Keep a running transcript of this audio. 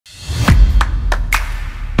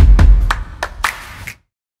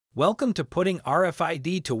Welcome to putting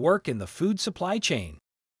RFID to work in the food supply chain.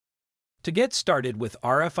 To get started with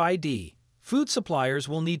RFID, food suppliers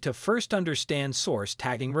will need to first understand source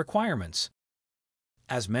tagging requirements.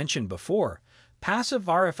 As mentioned before, passive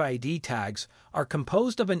RFID tags are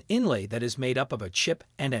composed of an inlay that is made up of a chip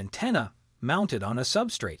and antenna mounted on a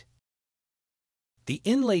substrate. The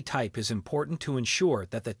inlay type is important to ensure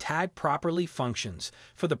that the tag properly functions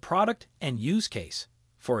for the product and use case.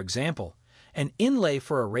 For example, an inlay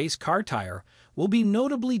for a race car tire will be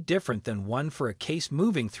notably different than one for a case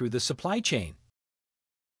moving through the supply chain.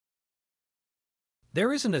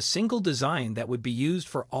 There isn't a single design that would be used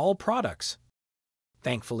for all products.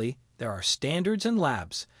 Thankfully, there are standards and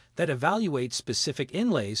labs that evaluate specific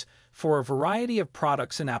inlays for a variety of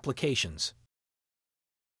products and applications.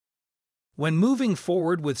 When moving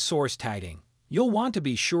forward with source tagging, you'll want to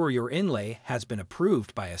be sure your inlay has been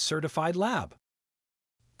approved by a certified lab.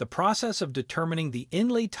 The process of determining the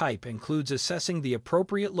inlay type includes assessing the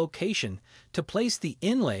appropriate location to place the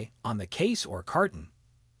inlay on the case or carton.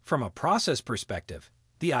 From a process perspective,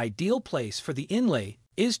 the ideal place for the inlay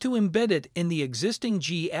is to embed it in the existing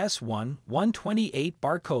GS1-128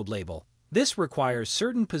 barcode label. This requires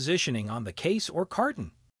certain positioning on the case or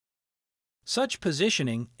carton. Such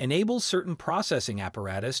positioning enables certain processing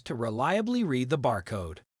apparatus to reliably read the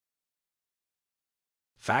barcode.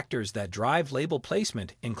 Factors that drive label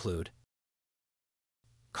placement include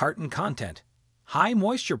carton content. High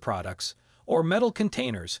moisture products or metal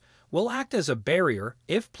containers will act as a barrier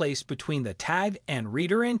if placed between the tag and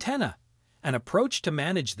reader antenna. An approach to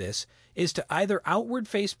manage this is to either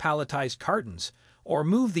outward-face palletized cartons or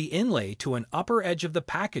move the inlay to an upper edge of the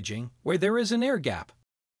packaging where there is an air gap.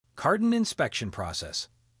 Carton inspection process.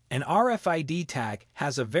 An RFID tag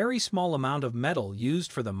has a very small amount of metal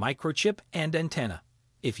used for the microchip and antenna.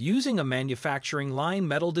 If using a manufacturing line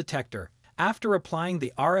metal detector, after applying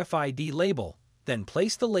the RFID label, then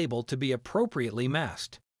place the label to be appropriately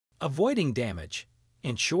masked. Avoiding damage.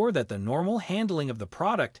 Ensure that the normal handling of the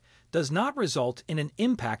product does not result in an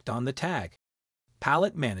impact on the tag.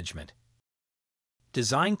 Pallet management.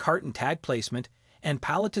 Design carton tag placement and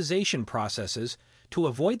palletization processes to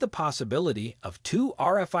avoid the possibility of two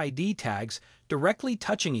RFID tags directly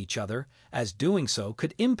touching each other, as doing so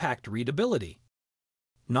could impact readability.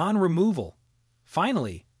 Non-removal.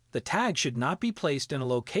 Finally, the tag should not be placed in a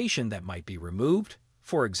location that might be removed,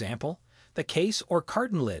 for example, the case or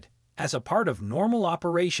carton lid, as a part of normal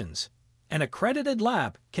operations. An accredited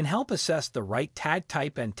lab can help assess the right tag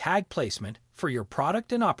type and tag placement for your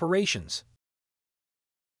product and operations.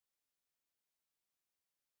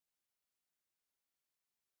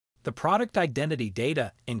 The product identity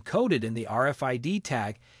data encoded in the RFID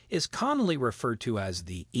tag is commonly referred to as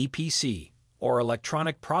the EPC, or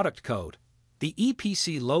Electronic Product Code. The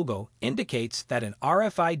EPC logo indicates that an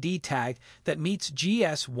RFID tag that meets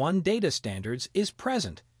GS1 data standards is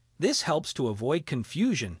present. This helps to avoid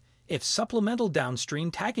confusion if supplemental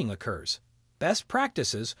downstream tagging occurs. Best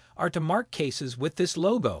practices are to mark cases with this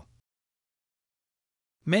logo.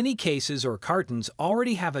 Many cases or cartons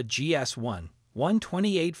already have a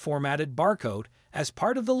GS1-128 formatted barcode as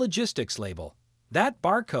part of the logistics label. That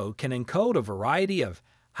barcode can encode a variety of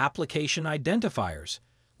application identifiers,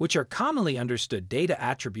 which are commonly understood data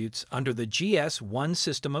attributes under the GS1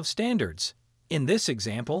 system of standards. In this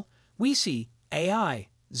example, we see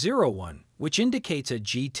AI01, which indicates a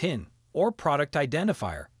GTIN, or product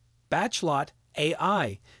identifier, batch lot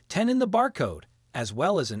AI10 in the barcode, as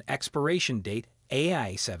well as an expiration date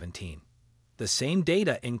AI17. The same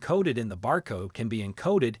data encoded in the barcode can be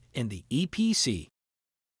encoded in the EPC.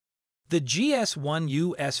 The GS1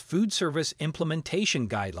 US Food Service Implementation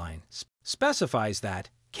Guideline specifies that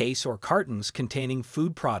case or cartons containing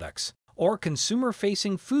food products or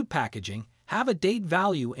consumer-facing food packaging have a date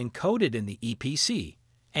value encoded in the EPC,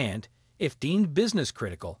 and, if deemed business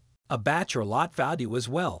critical, a batch or lot value as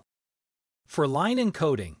well. For line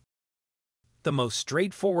encoding, the most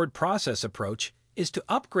straightforward process approach is to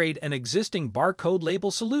upgrade an existing barcode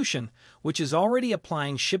label solution which is already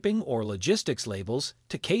applying shipping or logistics labels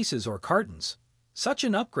to cases or cartons. Such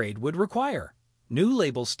an upgrade would require new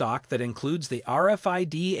label stock that includes the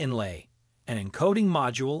RFID inlay, an encoding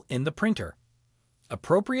module in the printer,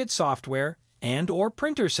 appropriate software and/or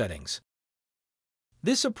printer settings.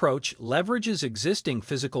 This approach leverages existing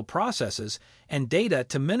physical processes and data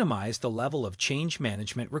to minimize the level of change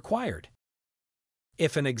management required.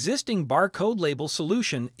 If an existing barcode label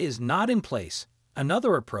solution is not in place,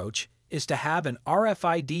 another approach is to have an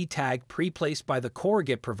RFID tag pre-placed by the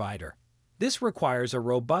corrugate provider. This requires a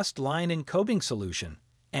robust line encoding solution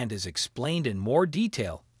and is explained in more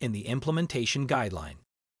detail in the implementation guideline.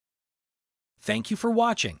 Thank you for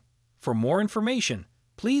watching. For more information,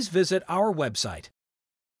 please visit our website.